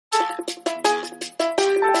Hey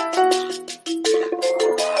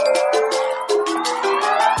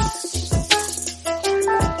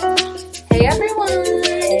everyone!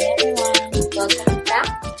 Welcome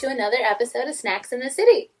back to another episode of Snacks in the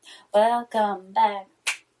City. Welcome back.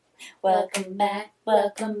 Welcome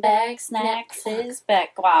back. Snacks is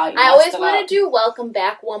back. Wow, I always want to do welcome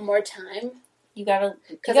back one more time. You gotta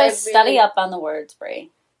study up on the words, Brie.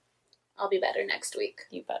 I'll be better next week.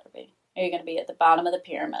 You better be. Are you gonna be at the bottom of the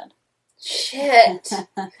pyramid? Shit.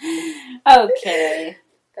 Okay.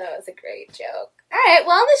 That was a great joke. Alright,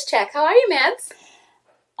 wellness check. How are you, Mads?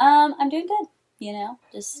 I'm doing good.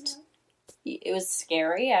 It was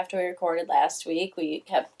scary after we recorded last week. We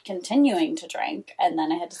kept continuing to drink, and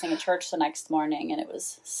then I had to sing at church the next morning, and it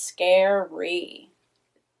was scary.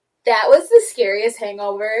 That was the scariest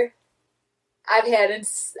hangover I've had in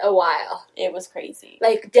a while. It was crazy.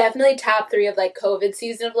 Like, definitely top 3 of, like, COVID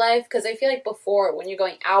season of life, because I feel like before, when you're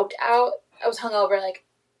going out, I was hungover, like,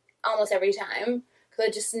 almost every time. Because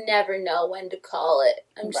I just never know when to call it.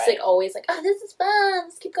 I'm just, like, always like, oh, this is fun.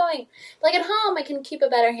 Let's keep going. But, like, at home, I can keep a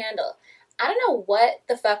better handle. I don't know what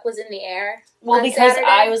the fuck was in the air. Well, because Saturday.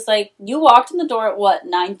 I was like, you walked in the door at,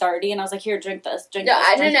 9:30? And I was like, here, drink this.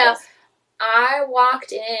 I don't know. I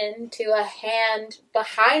walked into a hand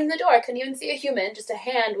behind the door. I couldn't even see a human, just a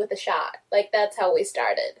hand with a shot. Like, that's how we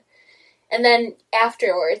started. And then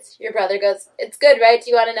afterwards, your brother goes, it's good, right? Do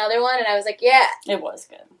you want another one? And I was like, yeah. It was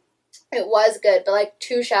good. It was good, but, like,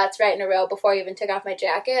 2 shots right in a row before I even took off my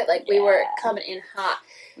jacket. Like, we were coming in hot.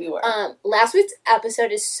 We were. Last week's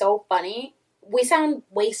episode is so funny. We sound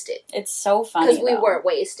wasted. It's so funny, because we were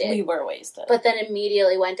wasted. We were wasted. But then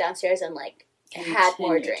immediately went downstairs and, like, had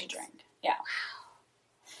more drinks. Yeah.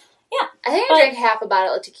 Wow. Yeah. I think I drank half a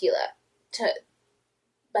bottle of tequila to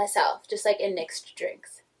myself, just, like, in mixed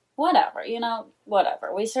drinks. Whatever.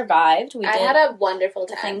 Whatever. We survived. I had a wonderful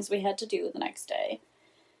time. The things we had to do the next day.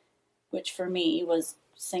 Which for me was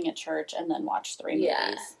sing at church and then watch 3 movies.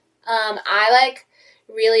 Yeah. I, like,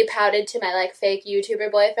 really pouted to my, like, fake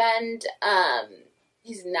YouTuber boyfriend.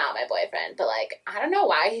 He's not my boyfriend, but, like, I don't know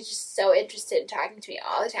why. He's just so interested in talking to me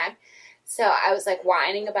all the time. So I was, like,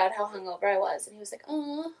 whining about how hungover I was. And he was like,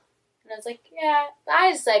 oh. And I was like, yeah.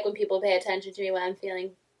 I just like when people pay attention to me when I'm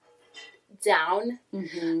feeling down.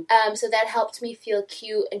 Mm-hmm. So that helped me feel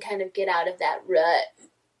cute and kind of get out of that rut.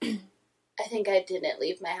 I think I didn't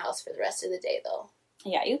leave my house for the rest of the day, though.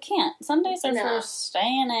 Yeah, you can't. Some days are for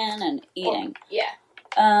staying in and eating. Yeah.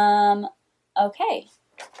 Okay.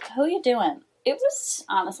 Who you doing? It was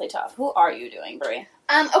honestly tough. Who are you doing, Brie?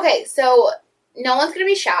 Okay, so no one's going to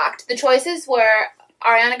be shocked. The choices were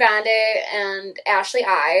Ariana Grande and Ashley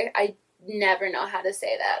I. I never know how to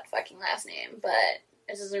say that fucking last name, but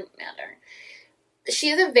it doesn't matter.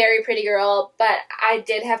 She's a very pretty girl, but I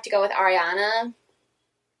did have to go with Ariana.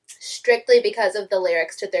 Strictly because of the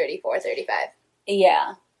lyrics to 34, 35.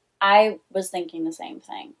 Yeah. I was thinking the same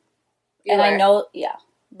thing. You were? I know, yeah.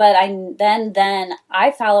 But then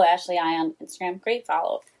I follow Ashley I on Instagram. Great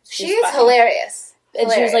follow. She's hilarious.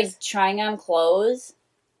 And she was, like, trying on clothes.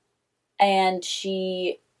 And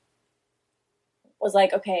she was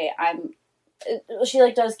like, okay, she,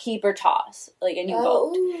 like, does keep or toss. Like, and you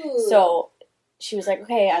vote. So she was like,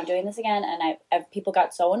 okay, I'm doing this again. And people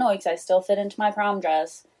got so annoyed because I still fit into my prom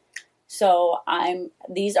dress. So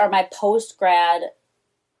these are my post-grad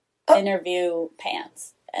interview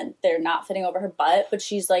pants, and they're not fitting over her butt, but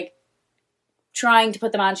she's, like, trying to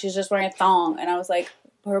put them on. She's just wearing a thong, and I was like,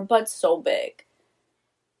 her butt's so big.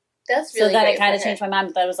 That's really So then great I kind of changed my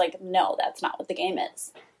mind, but I was like, no, that's not what the game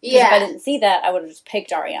is. Yeah. If I didn't see that, I would have just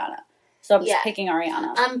picked Ariana. So I'm just picking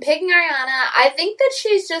Ariana. I'm picking Ariana. I think that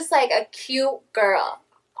she's just, like, a cute girl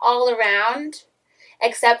all around,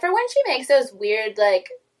 except for when she makes those weird, like,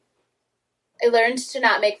 I learned to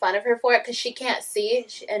not make fun of her for it because she can't see,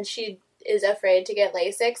 and she is afraid to get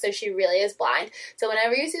LASIK, so she really is blind. So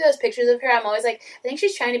whenever you see those pictures of her, I'm always like, I think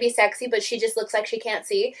she's trying to be sexy, but she just looks like she can't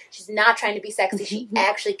see. She's not trying to be sexy. She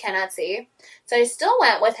actually cannot see. So I still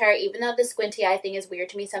went with her, even though the squinty eye thing is weird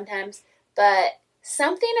to me sometimes. But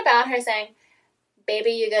something about her saying,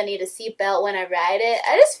 baby, you're going to need a seatbelt when I ride it.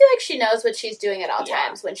 I just feel like she knows what she's doing at all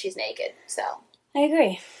times when she's naked. So I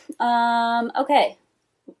agree. Okay.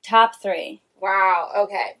 Top 3. Wow,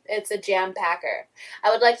 okay. It's a jam packer.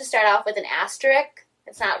 I would like to start off with an asterisk.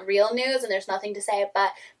 It's not real news and there's nothing to say,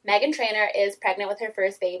 but Meghan Trainor is pregnant with her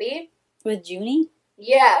first baby. With Junie?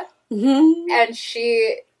 Yeah. And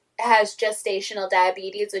she has gestational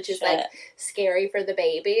diabetes, which is, like, scary for the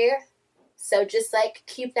baby. So just, like,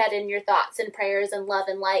 keep that in your thoughts and prayers and love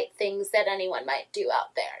and light, things that anyone might do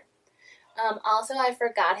out there. Also, I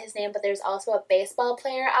forgot his name, but there's also a baseball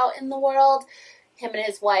player out in the world. him and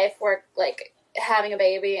his wife were, like, having a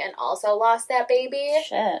baby and also lost that baby.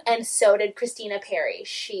 Shit. And so did Christina Perri.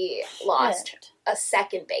 She lost a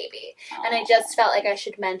second baby. Oh. And I just felt like I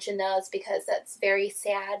should mention those because that's very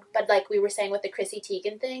sad. But like we were saying with the Chrissy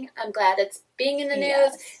Teigen thing, I'm glad it's being in the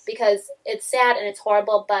news because it's sad and it's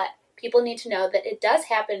horrible, but people need to know that it does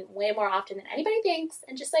happen way more often than anybody thinks,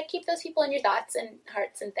 and just like keep those people in your thoughts and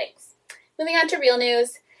hearts and things. Moving on to real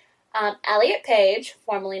news. Elliot Page,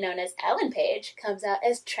 formerly known as Ellen Page, comes out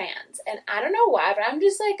as trans. And I don't know why, but I'm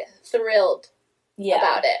just, like, thrilled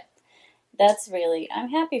about it. That's really... I'm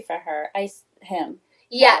happy for her. Him.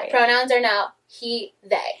 Yeah, sorry. Pronouns are now he,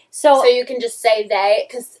 they. So you can just say they,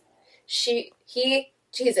 because he,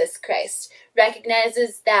 Jesus Christ,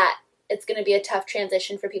 recognizes that it's going to be a tough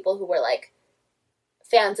transition for people who were, like,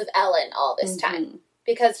 fans of Ellen all this time.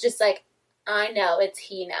 Because just, like, I know it's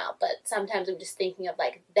he now, but sometimes I'm just thinking of,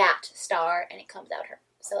 like, that star, and it comes out her.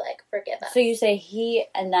 So, like, forgive us. So you say he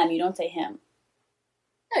and them, you don't say him?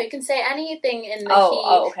 No, you can say anything in the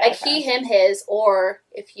okay, like, he, him, his, or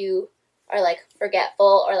if you are, like,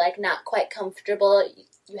 forgetful or, like, not quite comfortable,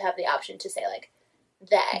 you have the option to say, like,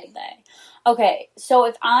 they. Okay, so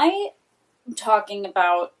if I'm talking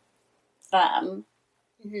about them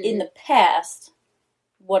in the past...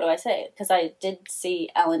 What do I say? Because I did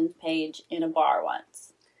see Ellen Page in a bar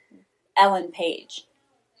once. Ellen Page.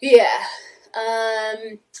 Yeah.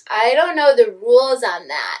 I don't know the rules on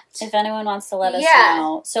that. If anyone wants to let us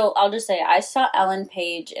know. So I'll just say I saw Ellen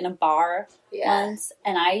Page in a bar once,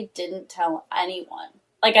 and I didn't tell anyone.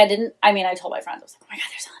 Like, I told my friends. I was like, oh my God,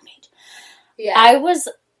 there's Ellen Page. Yeah.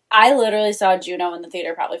 I literally saw Juno in the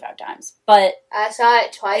theater probably 5 times. But I saw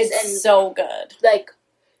it twice. It's so good. Like,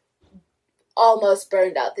 almost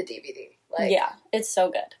burned out the DVD. Like, yeah, it's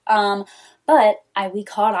so good. But we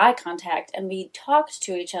caught eye contact and we talked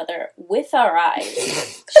to each other with our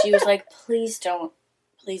eyes. She was like, please don't.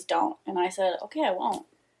 And I said, okay, I won't.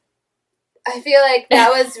 I feel like that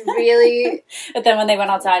was really... But then when they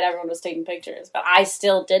went outside, everyone was taking pictures. But I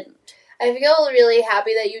still didn't. I feel really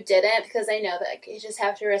happy that you didn't because I know that like, you just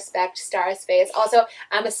have to respect Star's space. Also,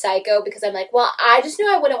 I'm a psycho because I'm like, well, I just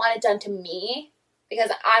knew I wouldn't want it done to me.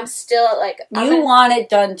 Because I'm still, like... You want it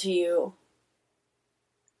done to you.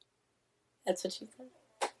 That's what she said.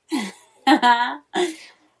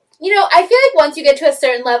 You know, I feel like once you get to a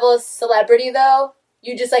certain level of celebrity, though,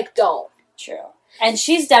 you just, like, don't. True. And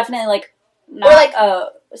she's definitely, like, not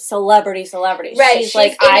a celebrity. Right. She's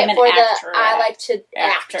like, I'm an actor. I like to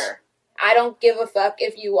act. I don't give a fuck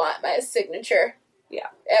if you want my signature. Yeah.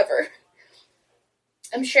 Ever.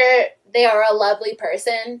 I'm sure they are a lovely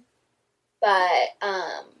person. But,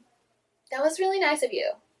 that was really nice of you.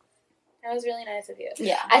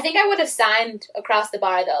 Yeah. I think I would have signed across the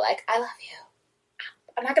bar, though, like, I love you.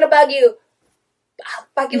 I'm not gonna bug you. I'll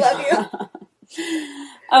fucking love you.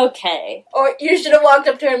 Okay. Or you should have walked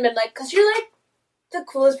up to her and been like, because you're, like, the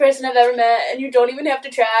coolest person I've ever met, and you don't even have to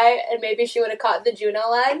try, and maybe she would have caught the Juno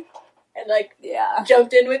line and, like,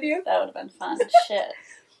 jumped in with you. That would have been fun. Shit.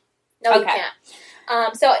 No, you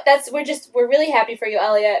can't. So we're really happy for you,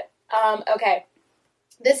 Elliot. Okay.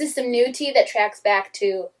 This is some new tea that tracks back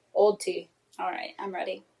to old tea. Alright, I'm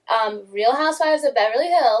ready. Real Housewives of Beverly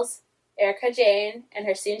Hills, Erica Jane, and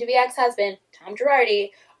her soon-to-be ex-husband, Tom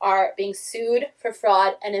Girardi, are being sued for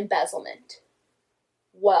fraud and embezzlement.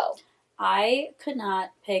 Whoa. I could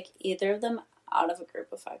not pick either of them out of a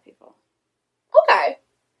group of 5 people. Okay.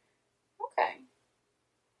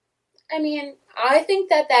 I mean, I think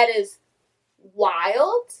that is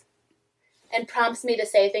wild. And prompts me to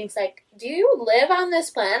say things like, do you live on this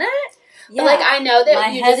planet? Yeah. But, like, I know that my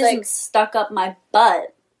you head just, like... isn't stuck up my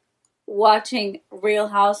butt watching Real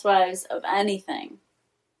Housewives of anything.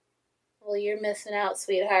 Well, you're missing out,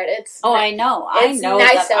 sweetheart. I know. I know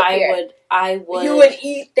nice that I would. You would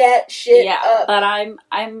eat that shit up. But I'm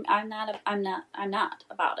not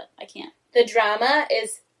about it. I can't. The drama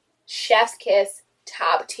is chef's kiss,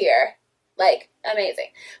 top tier. Like, amazing.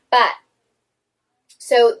 But,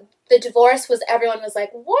 so... The divorce everyone was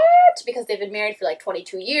like, what? Because they've been married for like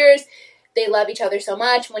 22 years. They love each other so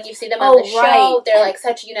much. When you see them on the show, they're like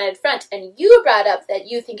such a united front. And you brought up that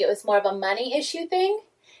you think it was more of a money issue thing.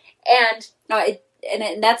 And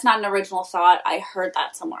and that's not an original thought. I heard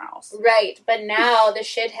that somewhere else. Right. But now the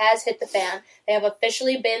shit has hit the fan. They have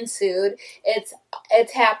officially been sued.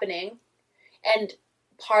 It's happening. And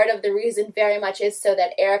part of the reason very much is so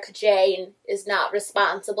that Erica Jane is not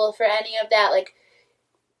responsible for any of that. Like,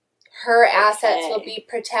 her assets will be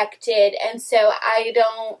protected, and so I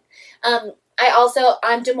don't,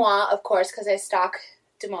 I'm Demois, of course, because I stalk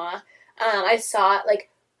Demois. I saw, like,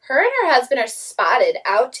 her and her husband are spotted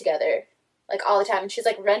out together, like, all the time. And she's,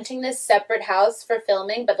 like, renting this separate house for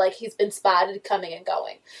filming, but, like, he's been spotted coming and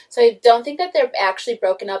going. So I don't think that they're actually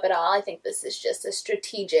broken up at all. I think this is just a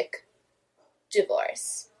strategic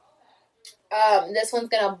divorce. This one's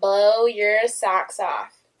gonna blow your socks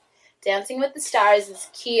off. Dancing with the Stars'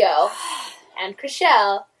 Keo and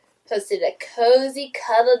Chrishell posted a cozy,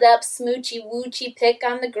 cuddled up, smoochy woochy pic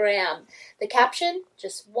on the gram. The caption,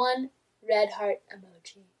 just one red heart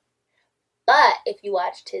emoji. But if you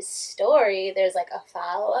watched his story, there's like a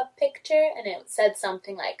follow-up picture, and it said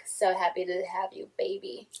something like, so happy to have you,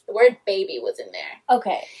 baby. The word baby was in there.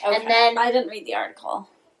 Okay. And then I didn't read the article.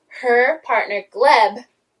 Her partner, Gleb,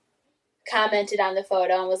 commented on the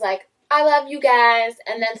photo and was like, I love you guys.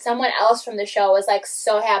 And then someone else from the show was like,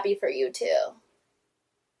 so happy for you too.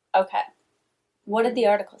 Okay. What did the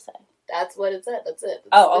article say? That's what it said. That's it.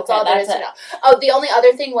 That's all there is to know. Oh, the only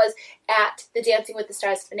other thing was at the Dancing with the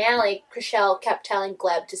Stars finale, Chrishell kept telling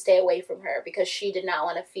Gleb to stay away from her because she did not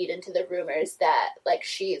want to feed into the rumors that, like,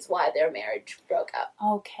 she's why their marriage broke up.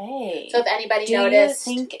 Okay. So if anybody noticed...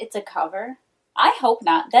 Do you think it's a cover? I hope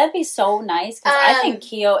not. That'd be so nice because I think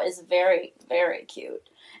Keo is very, very cute.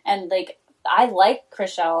 And, like, I like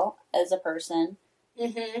Chrishell as a person.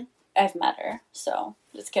 Mm-hmm. I've met her, so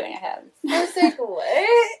just kidding. I was like,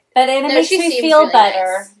 what? But it makes me feel really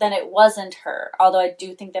better than it wasn't her. Although I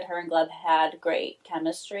do think that her and Gleb had great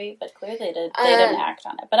chemistry, but clearly they didn't act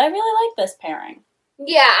on it. But I really like this pairing.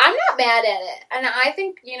 Yeah, I'm not mad at it, and I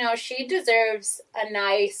think she deserves a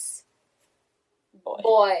nice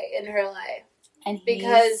boy in her life, and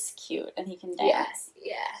he's cute and he can dance.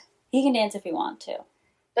 Yeah. He can dance if you want to,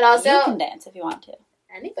 but also you can dance if you want to.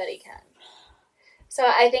 Anybody can. So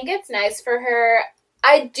I think it's nice for her.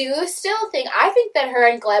 I think that her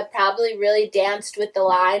and Gleb probably really danced with the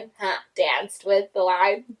line. Danced with the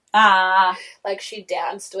line. Like she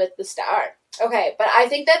danced with the star. Okay, but I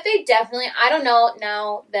think that they definitely, I don't know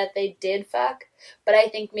now that they did fuck, but I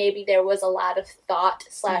think maybe there was a lot of thought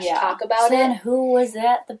 / talk about it. Then who was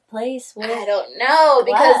at the place with I don't know,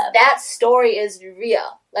 because that story is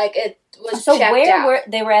real. Like, it was checked out.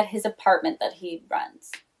 They were at his apartment that he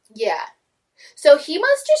runs. Yeah. So he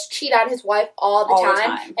must just cheat on his wife all the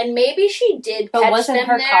time. And maybe she did catch them there. But wasn't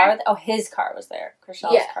her car? Oh, his car was there.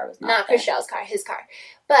 Chrishell's car was not there. Chrishell's car, his car.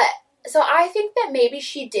 But, so I think that maybe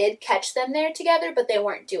she did catch them there together, but they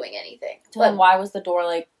weren't doing anything. So then why was the door,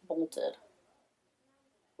 like, bolted?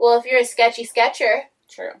 Well, if you're a sketchy sketcher.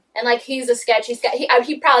 True. And, like, he's a sketchy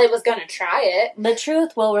he probably was going to try it. The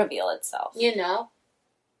truth will reveal itself.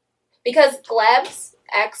 Because Gleb's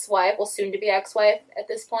ex-wife, well, soon-to-be ex-wife at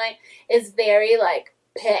this point, is very, like,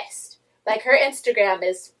 pissed. Like, her Instagram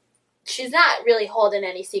is, she's not really holding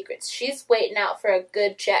any secrets. She's waiting out for a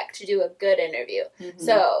good check to do a good interview. Mm-hmm.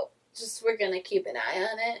 So, we're going to keep an eye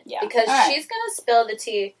on it. Yeah. Because she's going to spill the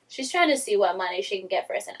tea. She's trying to see what money she can get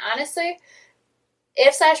for us. And honestly,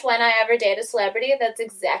 if / when I ever date a celebrity, that's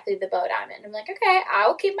exactly the boat I'm in. I'm like, okay, I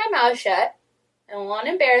will keep my mouth shut. I won't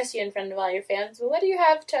embarrass you in front of all your fans. But what do you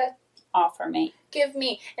have to offer me? Give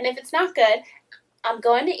me. And if it's not good, I'm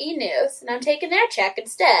going to E! News, and I'm taking their check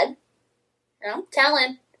instead. And I'm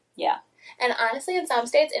telling. Yeah. And honestly, in some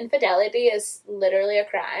states, infidelity is literally a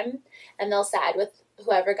crime, and they'll side with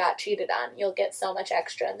whoever got cheated on. You'll get so much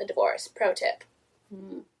extra in the divorce. Pro tip.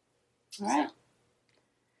 All right.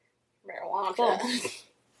 Marijuana. Cool.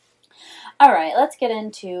 All right, let's get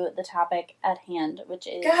into the topic at hand, which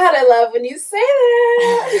is... God, I love when you say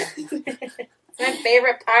that. It's my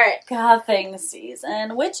favorite part. Cuffing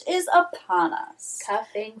season, which is upon us.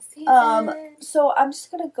 Cuffing season. So I'm just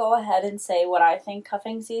going to go ahead and say what I think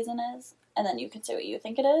cuffing season is, and then you can say what you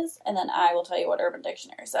think it is, and then I will tell you what Urban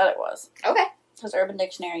Dictionary said it was. Okay. Because Urban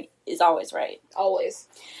Dictionary is always right. Always.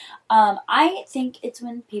 I think it's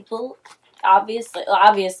when people, obviously,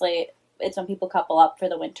 it's when people couple up for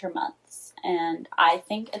the winter months, and I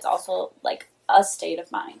think it's also, like, a state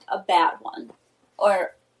of mind, a bad one,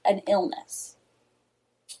 or an illness.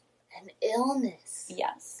 An illness.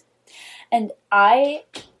 Yes. And I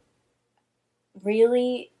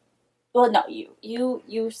really... Well, no,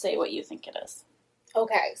 you say what you think it is.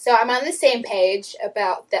 Okay, so I'm on the same page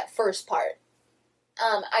about that first part.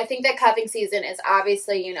 I think that cuffing season is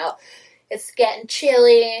obviously, it's getting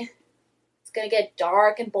chilly. It's going to get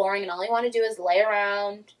dark and boring, and all you want to do is lay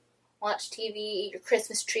around, watch TV, eat your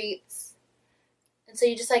Christmas treats. And so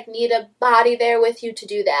you just, like, need a body there with you to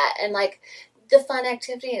do that. And, like, the fun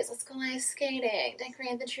activities, let's go ice skating,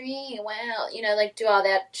 decorate the tree, wow. Do all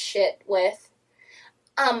that shit with.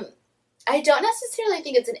 I don't necessarily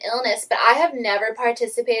think it's an illness, but I have never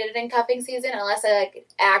participated in cuffing season unless I, like,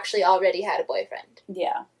 actually already had a boyfriend.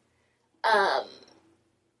 Yeah. I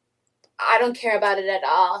don't care about it at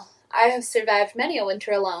all. I have survived many a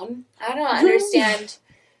winter alone. I don't understand.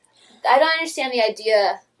 I don't understand the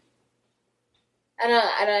idea. I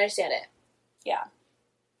don't understand it. Yeah.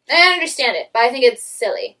 I understand it, but I think it's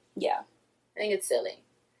silly. Yeah. I think it's silly.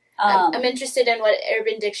 I'm interested in what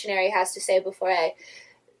Urban Dictionary has to say before I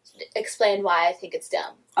explain why I think it's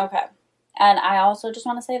dumb. Okay. And I also just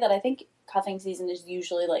want to say that I think cuffing season is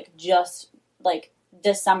usually, like, just, like,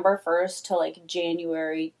 December 1st to, like,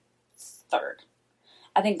 January 3rd.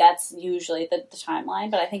 I think that's usually the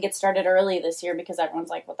timeline, but I think it started early this year because everyone's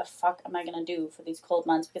like, what the fuck am I going to do for these cold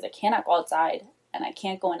months? Because I cannot go outside, and I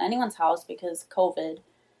can't go in anyone's house because COVID,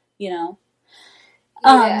 you know?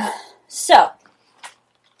 Yeah. So,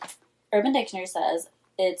 Urban Dictionary says,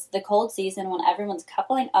 it's the cold season when everyone's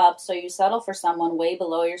coupling up, so you settle for someone way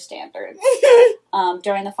below your standards.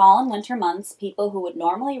 During the fall and winter months, people who would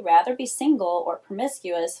normally rather be single or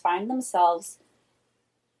promiscuous find themselves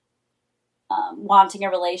wanting a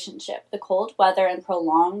relationship. The cold weather and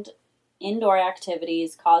prolonged indoor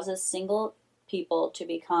activities causes single people to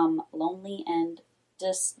become lonely and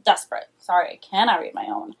desperate. Sorry, I cannot read my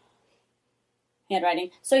own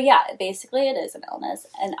handwriting. So yeah, basically it is an illness.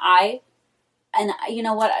 And you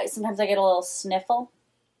know what? Sometimes I get a little sniffle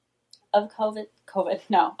of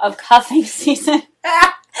of cuffing season.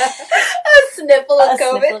 A sniffle of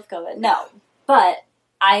COVID? Sniffle of COVID. No. But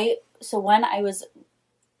so when I was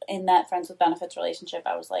in that friends with benefits relationship,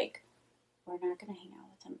 I was like, we're not going to hang out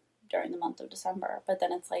with him during the month of December. But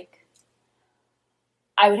then it's like,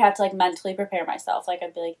 I would have to, like, mentally prepare myself. Like,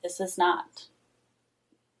 I'd be like, this is not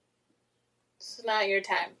your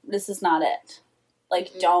time. This is not it.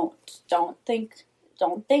 Like, don't think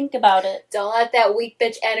about it. Don't let that weak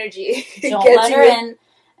bitch energy don't let her in.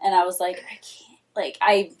 And I was like, I can't. Like,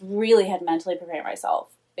 I really had mentally prepared myself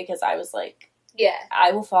because I was like, yeah,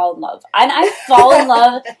 I will fall in love. And I fall in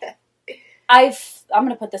love. I'm going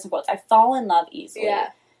to put this in quotes. I fall in love easily. Yeah.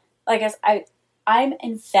 Like, I'm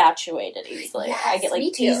infatuated easily. Yes, I get,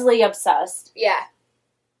 like, easily obsessed. Yeah.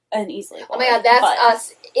 And easily bored. Oh my god, that's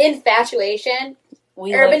us. Infatuation.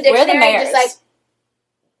 Urban Dictionary, just like,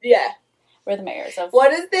 yeah. We're the mayors of...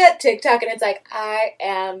 What is that TikTok? And it's like, I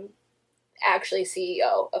am actually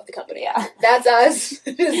CEO of the company. Yeah. That's us.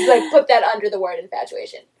 Just, like, put that under the word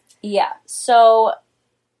infatuation. Yeah. So,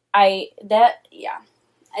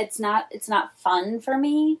 it's not fun for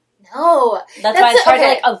me. No. That's why I try to,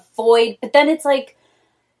 like, avoid, but then it's like...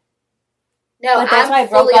 No, but that's why I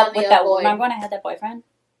broke up with that... Remember when I had that boyfriend?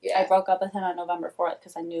 Yeah. I broke up with him on November 4th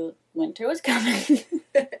because I knew winter was coming.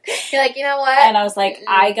 You're like, you know what? And I was like,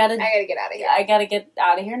 I gotta get out of here. I gotta get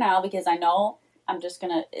out of here now because I know I'm just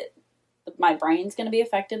gonna... my brain's gonna be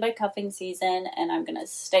affected by cuffing season, and I'm gonna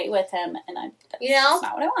stay with him, and that's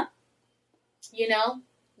not what I want. You know,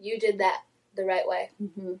 you did that the right way.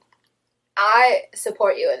 Mm-hmm. I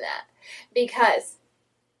support you in that because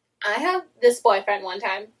I have this boyfriend one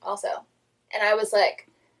time also, and I was like,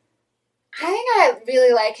 I think I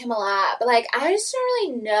really like him a lot, but, like, I just don't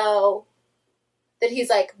really know that he's,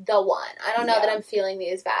 like, the one. I don't know that I'm feeling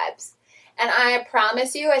these vibes. And I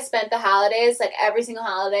promise you, I spent the holidays, like, every single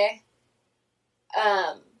holiday,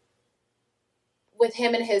 with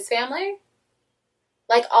him and his family.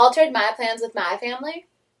 Like, altered my plans with my family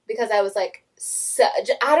because I was, like,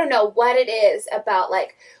 I don't know what it is about,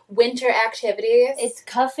 like, winter activities. It's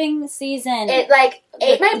cuffing season. It, like,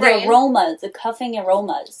 ate my brain. The cuffing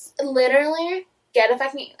aromas. Literally,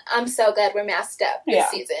 I'm so glad we're masked up this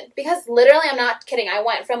season. Because literally, I'm not kidding. I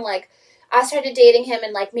went from, like, I started dating him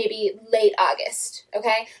in, like, maybe late August,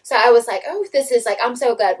 okay? So I was like, oh, this is, like, I'm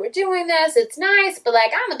so glad we're doing this. It's nice, but,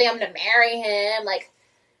 like, I don't think I'm going to marry him. Like,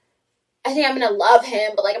 I think I'm going to love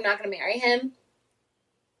him, but, like, I'm not going to marry him.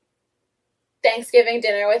 Thanksgiving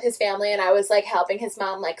dinner with his family, and I was, like, helping his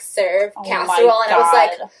mom, like, serve casserole, and I was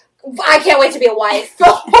like, I can't wait to be a wife.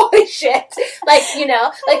 Holy shit. Like, you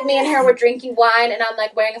know, like, me and her were drinking wine, and I'm,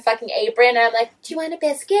 like, wearing a fucking apron, and I'm like, do you want a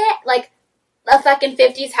biscuit? Like, a fucking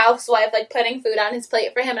 50s housewife, like, putting food on his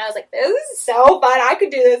plate for him, and I was like, this is so fun. I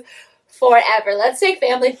could do this forever. Let's take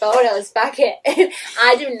family photos. Fuck it.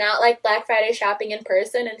 I do not like Black Friday shopping in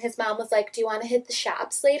person, and his mom was like, do you want to hit the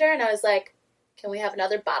shops later? And I was like, can we have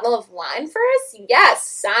another bottle of wine first? Yes,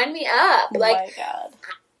 sign me up. Oh like, my God.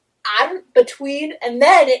 And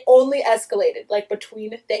then it only escalated. Like,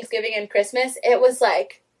 between Thanksgiving and Christmas, it was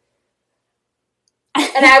like,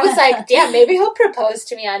 and I was like, damn, maybe he'll propose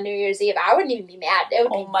to me on New Year's Eve. I wouldn't even be mad. It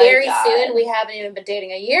would be very soon. We haven't even been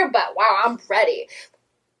dating a year, but wow, I'm ready.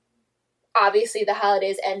 Obviously, the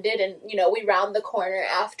holidays ended, and, you know, we round the corner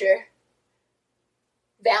after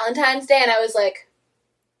Valentine's Day, and I was like,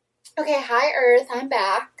 okay, hi, Earth, I'm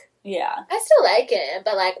back. Yeah. I still like him,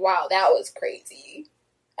 but, like, wow, that was crazy.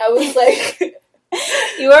 I was like...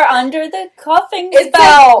 You are under the cuffing it's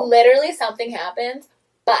spell. Like, literally something happens,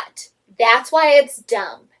 but that's why it's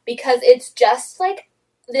dumb. Because it's just like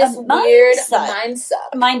this weird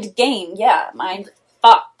mindset. Mind game, yeah. Mind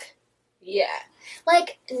fuck. Yeah.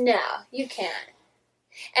 Like, no, you can't.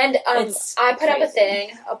 And I put up a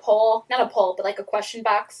thing, a poll, not a poll, but like a question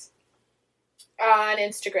box on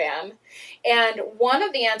Instagram. And one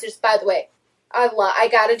of the answers, by the way, I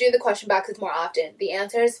gotta do the question boxes more often. The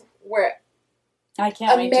answers were I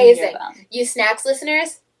can't amazing. Wait to hear them. You Snacks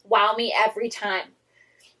listeners wow me every time.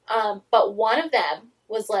 But one of them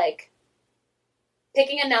was like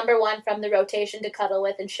picking a number one from the rotation to cuddle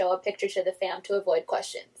with and show a picture to the fam to avoid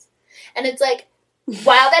questions. And it's like,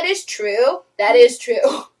 while that is true,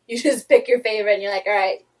 you just pick your favorite and you're like, all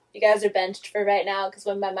right, you guys are benched for right now because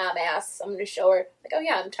when my mom asks, I'm going to show her, like, oh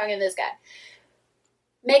yeah, I'm talking to this guy.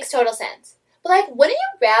 Makes total sense. But like, wouldn't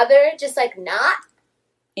you rather just like not?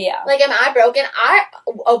 Yeah. Like, am I broken? I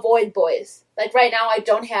avoid boys. Like, right now I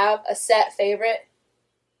don't have a set favorite.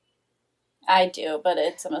 I do, but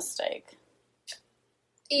it's a mistake.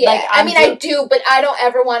 Yeah, like, I do, but I don't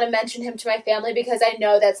ever want to mention him to my family because I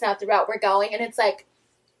know that's not the route we're going. And it's like,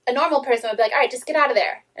 a normal person would be like, all right, just get out of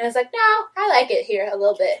there. And it's like, no, I like it here a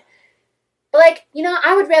little bit. But like, you know,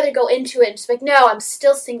 I would rather go into it and just be like, no, I'm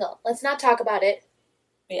still single. Let's not talk about it.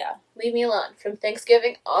 Yeah. Leave me alone from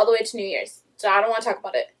Thanksgiving all the way to New Year's. So I don't want to talk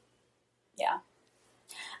about it. Yeah.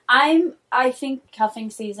 I think cuffing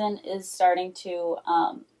season is starting to,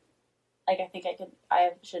 I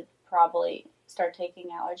should probably start taking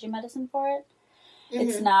allergy medicine for it. Mm-hmm.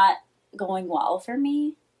 It's not going well for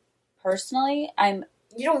me personally.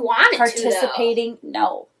 You don't want it participating. To,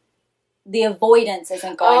 no, the avoidance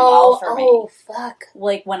isn't going well for me. Oh, fuck!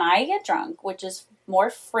 Like when I get drunk, which is more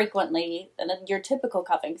frequently than your typical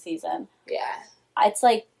cuffing season. Yeah, it's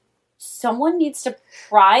like someone needs to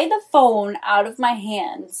pry the phone out of my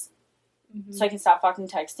hands so I can stop fucking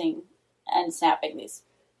texting and snapping these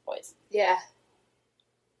boys. Yeah,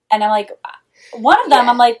 and I'm like. One of them,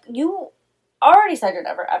 I'm like, you already said you're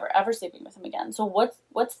never, ever, ever sleeping with him again. So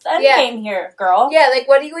what's the end game here, girl? Yeah, like,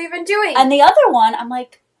 what are you even doing? And the other one, I'm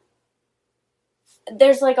like,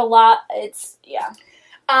 there's, like, a lot, it's, yeah.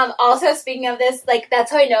 Also, speaking of this, like,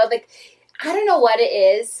 that's how I know, like, I don't know what it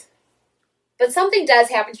is, but something does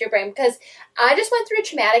happen to your brain, because I just went through a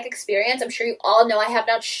traumatic experience. I'm sure you all know I have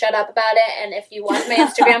not shut up about it, and if you watch my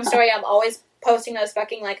Instagram story, I'm always posting those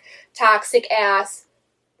fucking, like, toxic-ass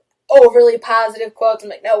overly positive quotes. I'm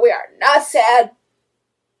like, no, we are not sad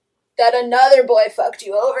that another boy fucked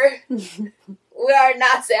you over. We are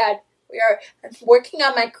not sad. We are working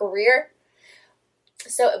on my career.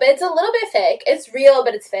 So, but it's a little bit fake. It's real,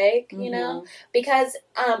 but it's fake, you know? Because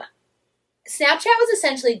Snapchat was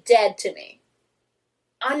essentially dead to me.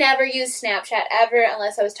 I never used Snapchat ever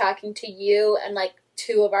unless I was talking to you and, like,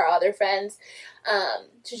 two of our other friends.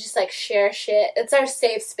 To just, like, share shit. It's our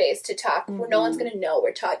safe space to talk where no one's gonna know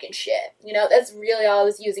we're talking shit. You know, that's really all I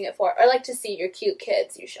was using it for. Or, like, to see your cute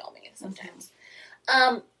kids you show me sometimes.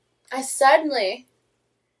 I suddenly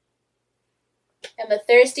am a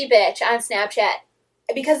thirsty bitch on Snapchat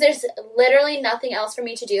because there's literally nothing else for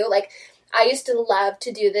me to do. Like, I used to love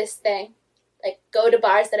to do this thing. Like, go to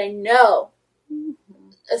bars that I know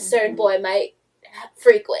a certain boy might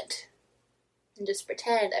frequent. And just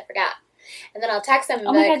pretend I forgot. And then I'll text them and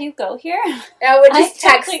oh my god, you go here? I would just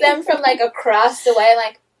text them from, like, across the way,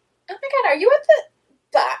 like, oh my god, are you at the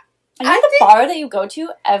bar? Are you at the bar that you go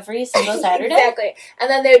to every single Saturday? Exactly. And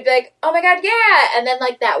then they'd be like, oh my god, yeah! And then,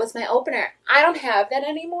 like, that was my opener. I don't have that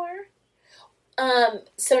anymore.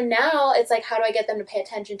 So now it's like, how do I get them to pay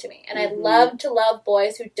attention to me? And I love to love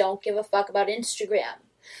boys who don't give a fuck about Instagram.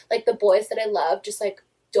 Like, the boys that I love just, like,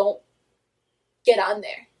 don't get on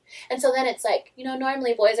there. And so then it's like, you know,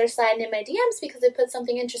 normally boys are sliding in my DMs because they put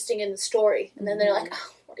something interesting in the story. And then they're like,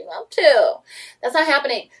 oh, what are you up to? That's not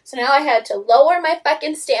happening. So now I had to lower my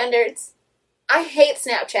fucking standards. I hate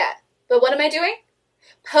Snapchat. But what am I doing?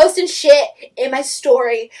 Posting shit in my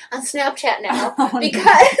story on Snapchat now.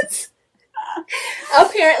 Because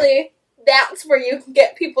apparently that's where you can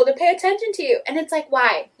get people to pay attention to you. And it's like,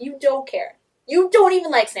 why? You don't care. You don't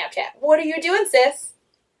even like Snapchat. What are you doing, sis?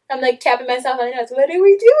 I'm, like, tapping myself on the nose. What are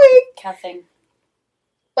we doing? Cuffing.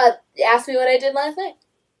 But ask me what I did last night.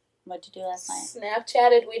 What'd you do last night?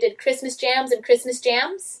 Snapchatted. We did Christmas jams and Christmas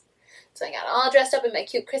jams. So I got all dressed up in my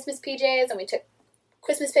cute Christmas PJs, and we took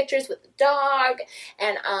Christmas pictures with the dog.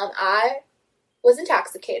 And I was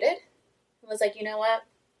intoxicated. I was like, you know what?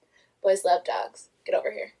 Boys love dogs. Get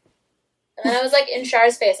over here. And then I was, like, in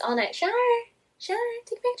Char's face all night. Char,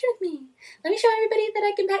 take a picture with me. Let me show everybody that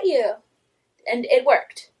I can pet you. And it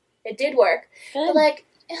worked. It did work. Good. But, like,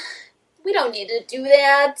 we don't need to do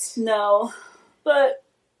that. No, but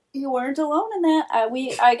you weren't alone in that.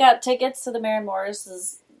 I got tickets to the Maren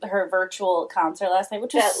Morris's her virtual concert last night,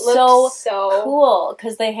 which was so cool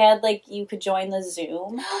because they had like you could join the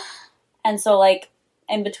Zoom, and so like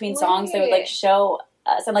in between songs they would like show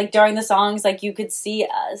us, and like during the songs like you could see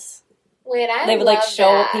us. They would like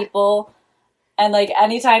show people, and like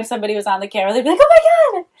anytime somebody was on the camera, they'd be like, "Oh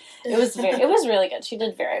my god!" It was really good. She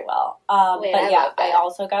did very well. I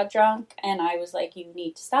also got drunk, and I was like, "You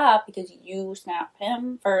need to stop because you snap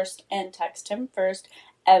him first and text him first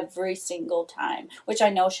every single time." Which I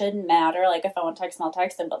know shouldn't matter. Like if I want to text him, I'll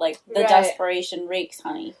text him. But like the desperation reeks,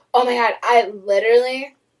 honey. Oh my god! I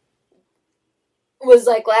literally was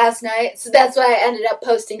like last night, so that's why I ended up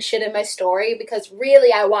posting shit in my story because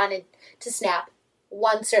really I wanted to snap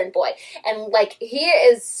one certain boy, and like he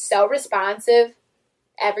is so responsive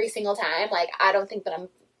every single time. Like I don't think that I'm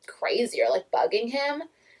crazy or like bugging him,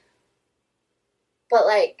 but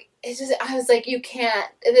like it's just I was like,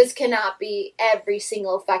 this cannot be every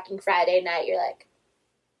single fucking Friday night. You're like,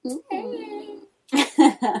 hey.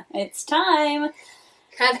 It's time.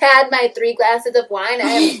 I've had my 3 glasses of wine.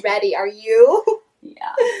 I am ready. Are you?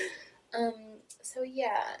 Yeah. So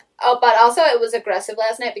yeah. Oh, but also it was aggressive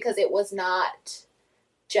last night because it was not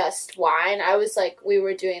just wine. I was like, we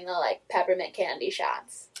were doing the like peppermint candy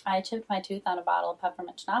shots. I chipped my tooth on a bottle of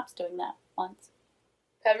peppermint schnapps doing that once.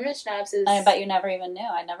 Peppermint schnapps is... I bet you never even knew.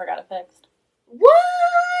 I never got it fixed.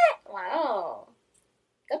 What? Wow.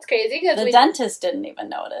 That's crazy because the dentist didn't even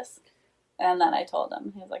notice. And then I told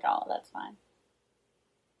him. He was like, oh, that's fine.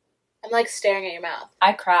 I'm like staring at your mouth.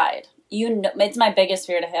 I cried. You know, it's my biggest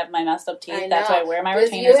fear to have my messed up teeth. That's why I wear my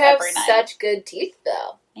retainers every night. You have such good teeth,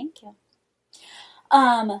 though. Thank you.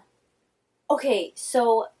 Okay,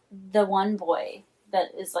 so the one boy that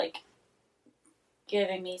is like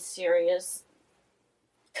giving me serious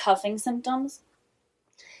cuffing symptoms.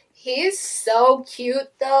 He's so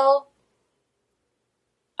cute, though.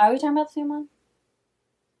 Are we talking about the same one?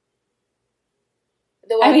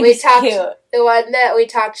 The one the one that we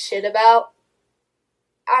talked shit about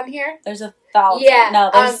on here. There's 1,000. Yeah,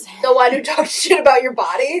 no, the one who talked shit about your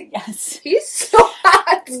body. Yes, he's so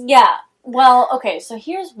hot. Yeah. Well, okay. So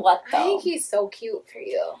here's what though. I think he's so cute for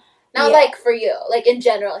you. Not like for you, like in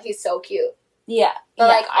general, he's so cute. Yeah, but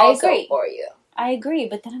like also I agree. For you. I agree,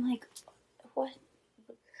 but then I'm like, what?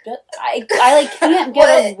 I like can't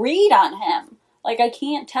get a read on him. Like I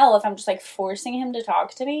can't tell if I'm just like forcing him to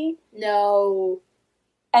talk to me. No.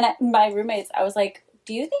 And my roommates, I was like,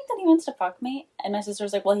 do you think that he wants to fuck me? And my sister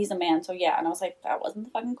was like, well, he's a man, so yeah. And I was like, that wasn't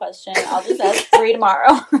the fucking question. I'll just ask 3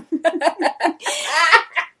 tomorrow. But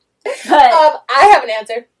I have an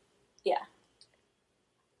answer. Yeah.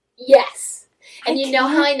 Yes. And you know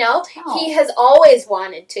how I know? Tell. He has always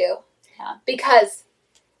wanted to. Yeah. Because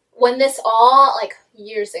when this all, like,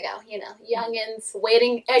 years ago, you know, youngins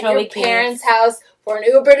waiting at Toby your parents' house for an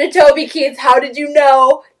Uber to Toby Keith's. How did you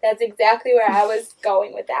know? That's exactly where I was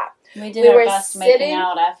going with that. We did our best making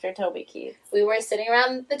out after Toby Keith. We were sitting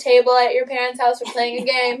around the table at your parents' house. We're playing a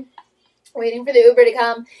game, waiting for the Uber to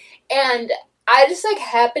come. And I just, like,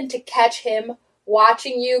 happened to catch him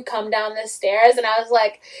watching you come down the stairs. And I was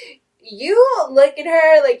like, you look at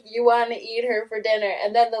her like you want to eat her for dinner.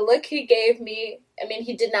 And then the look he gave me, I mean,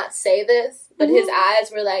 he did not say this, but his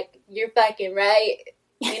eyes were like, you're fucking right,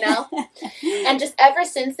 you know? And just ever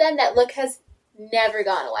since then, that look has never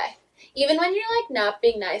gone away. Even when you're, like, not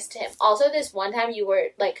being nice to him. Also, this one time you were,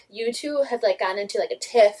 like, you two had, like, gotten into, like, a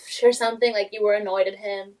tiff or something. Like, you were annoyed at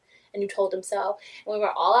him, and you told him so. And we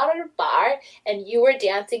were all out at a bar, and you were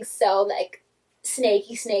dancing so, like,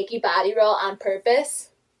 snaky body roll on purpose.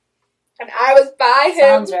 And I was by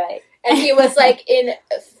him. Sounds right. And he was, like, in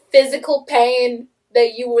physical pain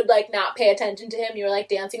that you would, like, not pay attention to him. You were, like,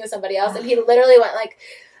 dancing with somebody else. And he literally went, like,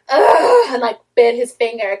 ugh, and, like, bit his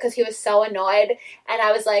finger because he was so annoyed. And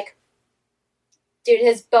I was like, dude,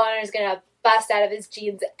 his boner is going to bust out of his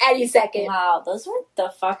jeans any second. Wow, those were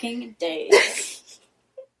the fucking days.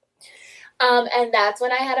 And that's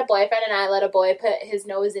when I had a boyfriend and I let a boy put his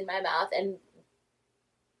nose in my mouth and...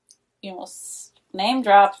 You almost name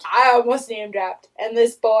dropped. I almost name dropped. And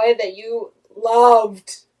this boy that you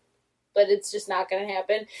loved, but it's just not going to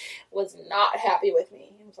happen, was not happy with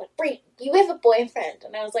me. He was like, Brie, you have a boyfriend.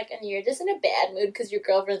 And I was like, and you're just in a bad mood because your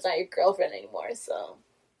girlfriend's not your girlfriend anymore, so...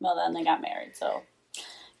 Well, then they got married, so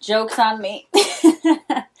joke's on me.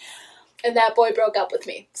 And that boy broke up with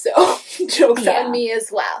me, so joke's on me as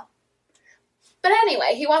well. But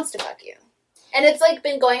anyway, he wants to fuck you. And it's, like,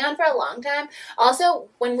 been going on for a long time. Also,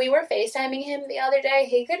 when we were FaceTiming him the other day,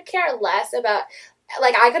 he could care less about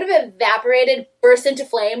like, I could have evaporated, burst into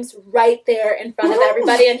flames right there in front of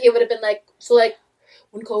everybody, and he would have been like, so, like,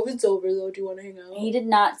 when COVID's over, though, do you want to hang out? He did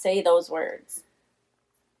not say those words.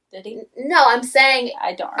 Did he? No, I'm saying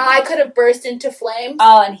I don't remember. I could have burst into flames.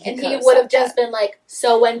 Oh, and he would have just been like,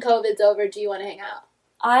 so when COVID's over, do you want to hang out?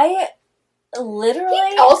 I literally...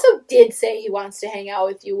 He also did say he wants to hang out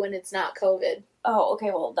with you when it's not COVID. Oh, okay,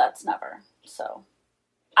 well, that's never. So,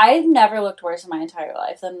 I've never looked worse in my entire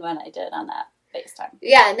life than when I did on that FaceTime.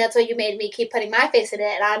 Yeah, and that's why you made me keep putting my face in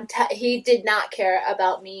it, and he did not care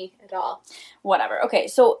about me at all. Whatever. Okay,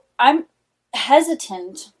 so I'm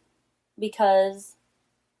hesitant because...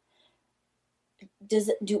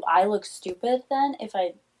 Do I look stupid then if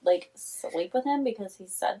I, like, sleep with him because he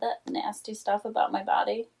said that nasty stuff about my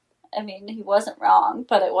body? I mean, he wasn't wrong,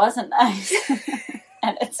 but it wasn't nice.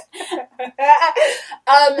 And it's...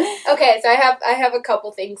 Okay, so I have a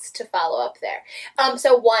couple things to follow up there.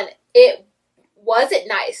 So one, was it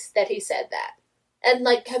nice that he said that? And,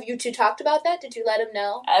 like, have you two talked about that? Did you let him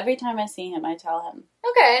know? Every time I see him, I tell him.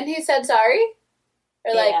 Okay, and he said sorry?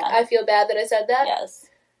 Or, like, Yeah. I feel bad that I said that? Yes.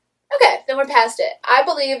 Okay, then we're past it. I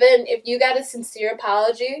believe in if you got a sincere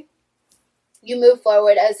apology, you move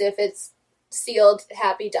forward as if it's sealed,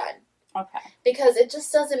 happy, done. Okay. Because it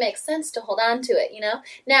just doesn't make sense to hold on to it, you know?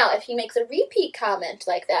 Now, if he makes a repeat comment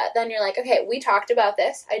like that, then you're like, okay, we talked about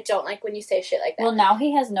this. I don't like when you say shit like that. Well, now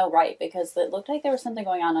he has no right because it looked like there was something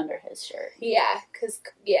going on under his shirt. Yeah, because,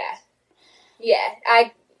 yeah.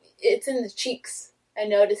 It's in the cheeks. I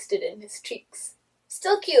noticed it in his cheeks.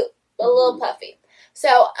 Still cute, but a little puffy.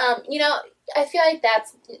 So, you know, I feel like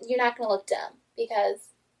you're not going to look dumb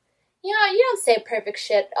because, you know, you don't say perfect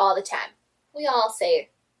shit all the time. We all say,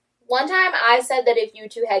 one time I said that if you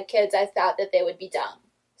two had kids, I thought that they would be dumb.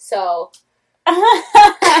 So,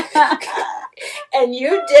 and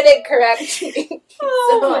you didn't correct me.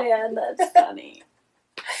 Oh, man, that's funny.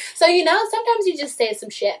 So, you know, sometimes you just say some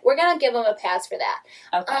shit. We're going to give him a pass for that.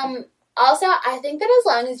 Okay. Also, I think that as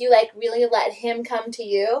long as you, like, really let him come to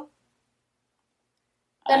you,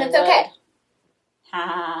 then it's okay.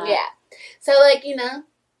 Yeah. So, like, you know,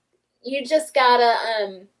 you just gotta,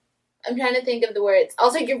 I'm trying to think of the words.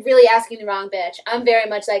 Also, you're really asking the wrong bitch. I'm very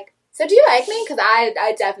much like, so do you like me? Because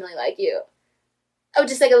I definitely like you. Oh,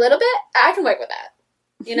 just like a little bit? I can work with that.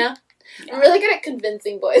 You know? Yeah. I'm really good at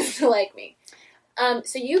convincing boys to like me.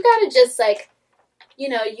 So you gotta just, like, you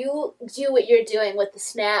know, you do what you're doing with the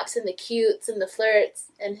snaps and the cutes and the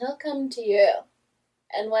flirts, and he'll come to you.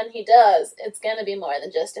 And when he does, it's going to be more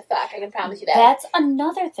than just a fuck. I can promise you that. That's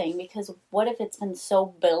another thing, because what if it's been so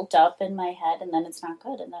built up in my head and then it's not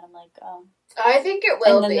good? And then I'm like, oh. I think it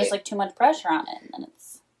will be. And then there's, like, too much pressure on it. And then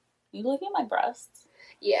it's, you looking at my breasts?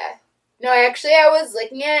 Yeah. No, actually, I was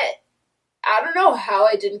looking at, I don't know how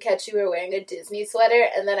I didn't catch you were wearing a Disney sweater.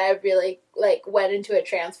 And then I really, like, went into a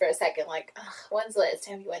trance for a second. Like, when's the last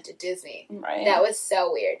time you went to Disney? Right. That was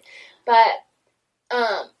so weird. But,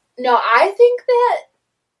 no, I think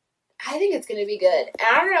it's going to be good. And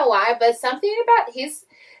I don't know why, but something about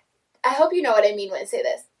I hope you know what I mean when I say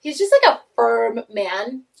this. He's just like a firm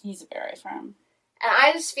man. He's very firm. And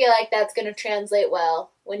I just feel like that's going to translate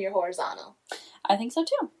well when you're horizontal. I think so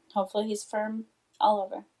too. Hopefully he's firm all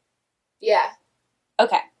over. Yeah.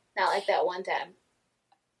 Okay. Not like that one time.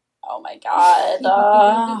 Oh my God.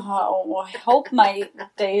 I hope my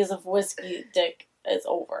days of whiskey dick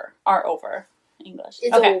are over. English.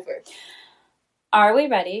 It's over. Are we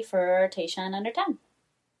ready for Tayshaun under 10?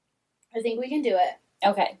 I think we can do it.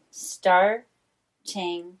 Okay. Starting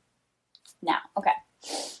now.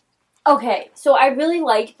 Okay. So I really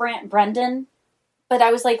like Brendan, but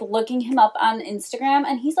I was, like, looking him up on Instagram,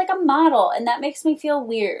 and he's, like, a model, and that makes me feel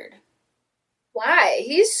weird. Why?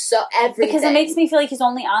 He's so everything. Because it makes me feel like he's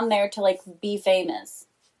only on there to, like, be famous.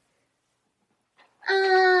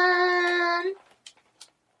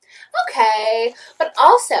 Okay. But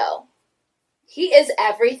also, he is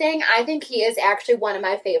everything. I think he is actually one of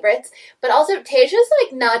my favorites. But also, Tayshia's,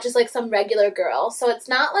 like, not just, like, some regular girl. So it's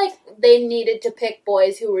not like they needed to pick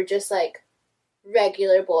boys who were just, like,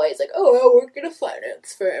 regular boys. Like, oh, I work in a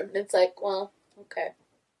finance firm. And it's like, well, okay.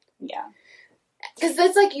 Yeah. Because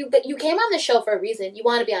it's like, you came on the show for a reason. You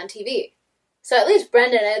want to be on TV. So at least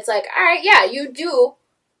Brendan, it's like, all right, yeah, you do.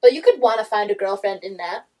 But you could want to find a girlfriend in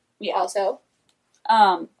that. Yeah. Also.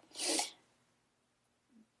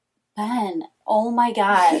 Ben, oh my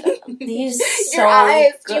God, he's so Your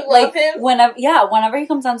eyes, good. do you love him? Whenever he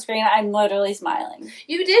comes on screen, I'm literally smiling.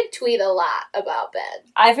 You did tweet a lot about Ben.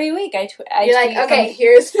 Every week I tweet. You're like, okay,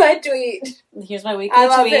 here's my tweet. Here's my weekly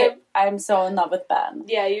tweet. Him. I'm so in love with Ben.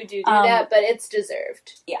 Yeah, you do that, but it's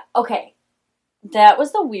deserved. Yeah, okay. That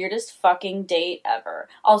was the weirdest fucking date ever.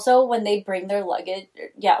 Also, when they bring their luggage,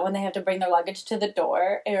 when they have to bring their luggage to the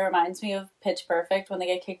door, it reminds me of Pitch Perfect when they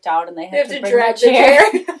get kicked out and they have to bring drag the chair.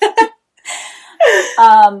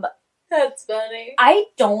 That's funny. I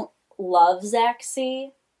don't love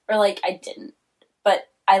Zaxi, or like I didn't, but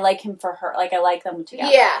I like him for her. Like I like them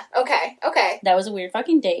together. Yeah. Okay. That was a weird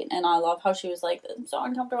fucking date, and I love how she was like, "I'm so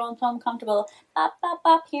uncomfortable. I'm so uncomfortable. Bop bop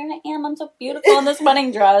bop. Here I am. I'm so beautiful in this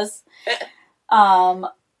wedding dress."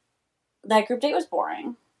 That group date was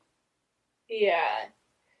boring. Yeah.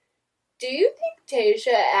 Do you think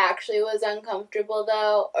Tayshia actually was uncomfortable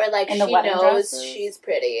though, or like she knows dresses? She's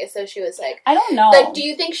pretty, so she was like, I don't know. Like, do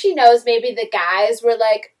you think she knows? Maybe the guys were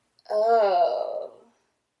like, oh,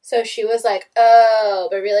 so she was like, oh,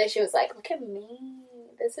 but really she was like, look at me,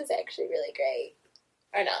 this is actually really great.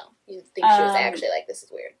 Or no, you think she was actually like, this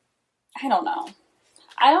is weird? I don't know.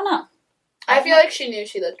 I feel like she knew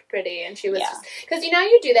she looked pretty, and she was just... Because, you know,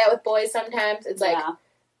 you do that with boys sometimes. It's like,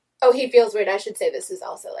 oh, he feels weird. I should say this is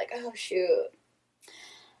also like, oh, shoot.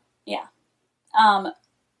 Yeah.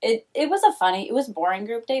 It was a boring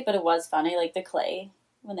group date, but it was funny. Like, the clay,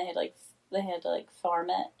 when they had to farm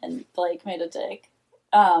it, and Blake made a dick.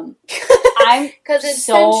 I'm because it's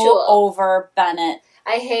so sensual. Over Bennett.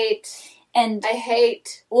 I hate.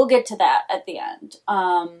 We'll get to that at the end.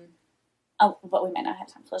 But we might not have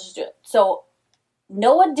time, so let's just do it. So,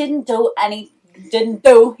 Noah didn't do anything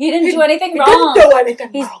wrong. He didn't do anything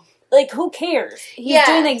wrong. Like, who cares? He's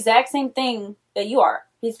doing the exact same thing that you are.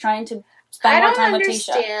 He's trying to spend more time with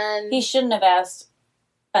Tayshia. He shouldn't have asked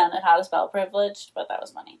Bennett how to spell privileged, but that was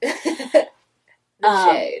funny. The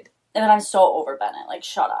shade. And then I'm so over Bennett. Like,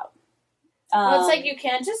 shut up. Well, it's like, you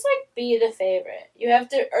can't just, like, be the favorite. You have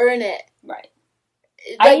to earn it. Right.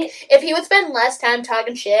 Like, if he would spend less time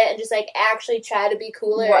talking shit and just, like, actually try to be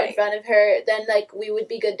cooler in front of her, then, like, we would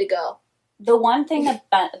be good to go. The one thing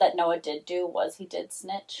that Noah did do was he did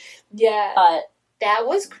snitch. Yeah. But... That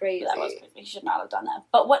was crazy. He should not have done that.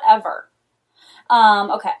 But whatever.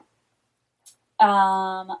 Okay.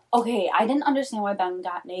 Okay, I didn't understand why Ben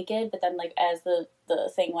got naked, but then, like, as the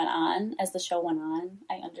thing went on, as the show went on,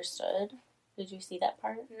 I understood. Did you see that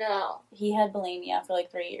part? No. He had bulimia for, like,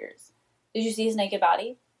 3 years. Did you see his naked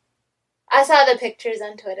body? I saw the pictures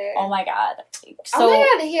on Twitter. Oh my god. Oh my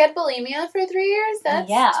god, he had bulimia for 3 years? That's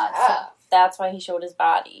tough. So that's why he showed his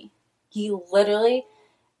body. He literally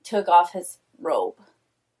took off his robe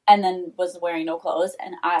and then was wearing no clothes,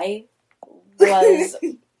 and I was...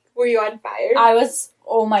 Were you on fire? I was...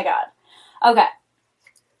 Oh my god. Okay.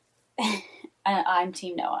 I'm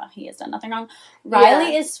Team Noah. He has done nothing wrong.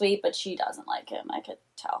 Riley is sweet, but she doesn't like him. I could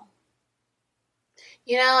tell.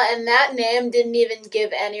 You know, and that name didn't even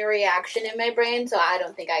give any reaction in my brain, so I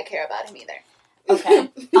don't think I care about him either. Okay.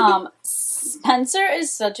 Spencer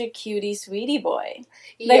is such a cutie sweetie boy.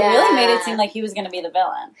 They really made it seem like he was going to be the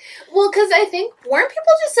villain. Well, because I think, weren't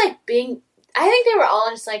people just, like, being... I think they were all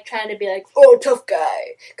just, like, trying to be like, oh, tough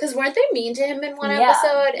guy. Because weren't they mean to him in one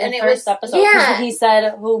episode? And it was... episode. Yeah. He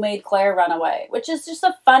said, who made Claire run away? Which is just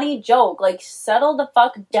a funny joke. Like, settle the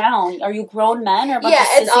fuck down. Are you grown men or a bunch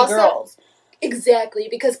of sissy girls? Exactly,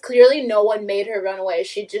 because clearly no one made her run away.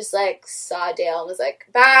 She just, like, saw Dale and was like,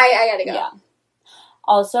 bye, I gotta go. Yeah.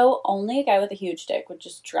 Also, only a guy with a huge dick would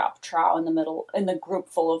just drop trow in the group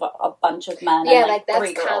full of a bunch of men. Yeah, and, like that's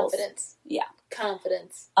 3 girls. confidence. Yeah.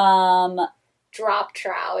 Confidence. Drop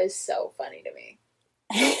trow is so funny to me.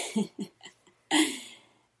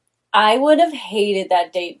 I would have hated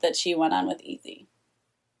that date that she went on with Easy.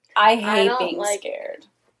 I hate being scared.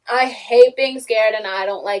 I hate being scared, and I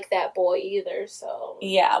don't like that boy either, so...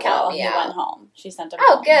 Yeah, well, he went home. She sent him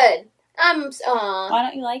home. Oh, good. Why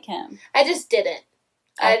don't you like him? I just didn't.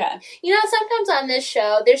 Okay. You know, sometimes on this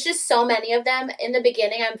show, there's just so many of them. In the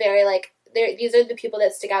beginning, I'm very, like... These are the people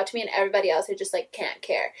that stick out to me, and everybody else I just, like, can't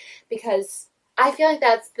care. Because I feel like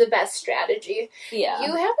that's the best strategy. Yeah.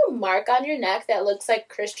 You have a mark on your neck that looks like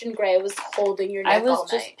Christian Grey was holding your neck all night. I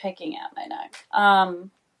was just picking at my neck.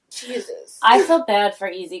 Jesus. I felt bad for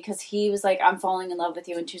Easy because he was like, I'm falling in love with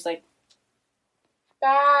you. And she was like,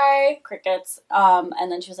 bye. Crickets.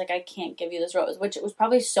 And then she was like, I can't give you this rose. Which it was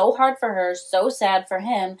probably so hard for her, so sad for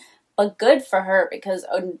him, but good for her because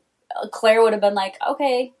Claire would have been like,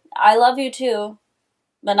 okay, I love you too,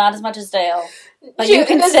 but not as much as Dale. But you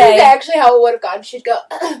can stay. This is actually how it would have gone. She'd go,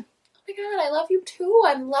 oh my god, I love you too.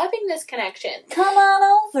 I'm loving this connection. Come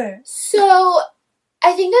on over. So...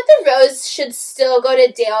 I think that the rose should still go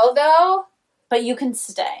to Dale, though. But you can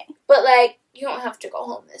stay. But, like, you don't have to go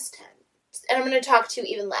home this time. And I'm going to talk to you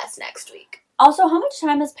even less next week. Also, how much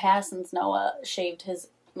time has passed since Noah shaved his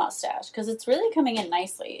mustache? Because it's really coming in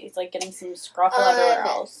nicely. He's, like, getting some scruffle everywhere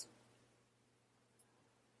else.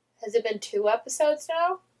 Has it been 2 episodes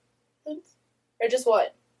now? Or just 1?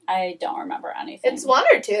 I don't remember anything. It's 1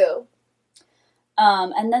 or 2.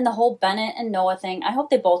 And then the whole Bennett and Noah thing, I hope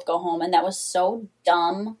they both go home. And that was so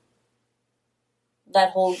dumb.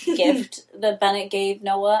 That whole gift that Bennett gave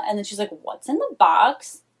Noah. And then she's like, what's in the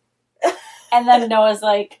box? And then Noah's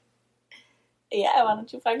like, yeah, why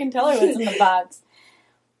don't you fucking tell her what's in the box?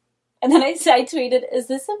 And then I tweeted, is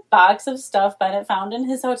this a box of stuff Bennett found in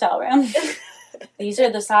his hotel room? These are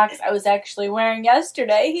the socks I was actually wearing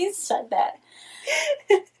yesterday. He said that.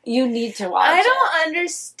 You need to watch it. I don't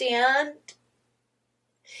understand.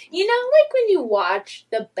 You know, like when you watch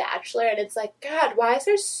The Bachelor and it's like, God, why is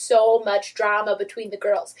there so much drama between the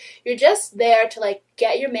girls? You're just there to, like,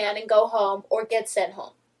 get your man and go home or get sent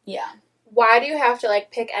home. Yeah. Why do you have to,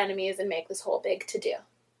 like, pick enemies and make this whole big to-do?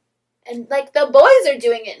 And, like, the boys are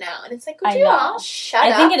doing it now. And it's like, would you all shut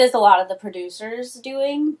up? I think it is a lot of the producers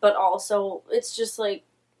doing, but also it's just, like,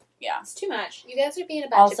 yeah. It's too much. You guys are being a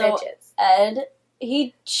bunch of bitches. Ed,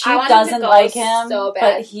 she doesn't like him, so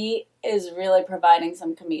bad. But he is really providing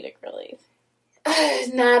some comedic relief.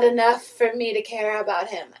 Not enough for me to care about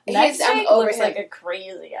him. Next week looks like a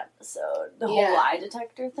crazy episode. The whole lie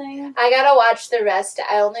detector thing. I gotta watch the rest.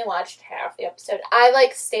 I only watched half the episode. I,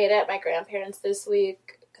 like, stayed at my grandparents' this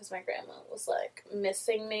week because my grandma was, like,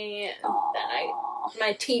 missing me. And then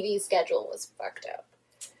my TV schedule was fucked up.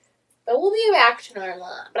 But we'll be back to normal.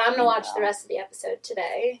 But I'm gonna watch the rest of the episode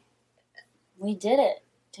today. We did it,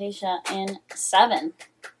 Tasha, in 7.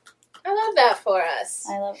 I love that for us.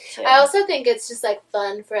 I love it too. I also think it's just, like,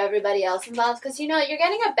 fun for everybody else involved because, you know, you're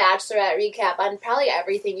getting a Bachelorette recap on probably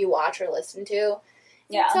everything you watch or listen to.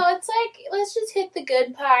 Yeah. So it's like, let's just hit the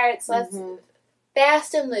good parts. Let's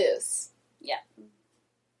fast and loose. Yeah.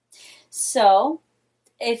 So,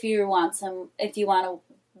 if you want to... I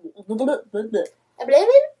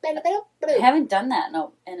haven't done that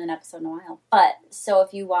in an episode in a while. But, so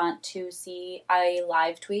if you want to see a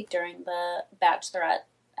live tweet during the Bachelorette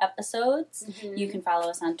episodes, you can follow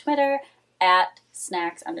us on Twitter at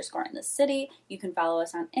 @snacks_in-the-city. You can follow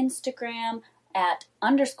us on Instagram at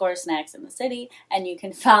 _snacks-in-the-city. And you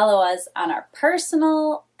can follow us on our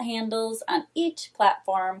personal handles on each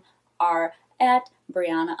platform are at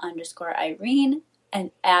Brianna_Irene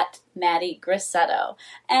and at Maddie Grissetto.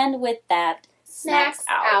 And with that, snacks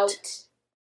out.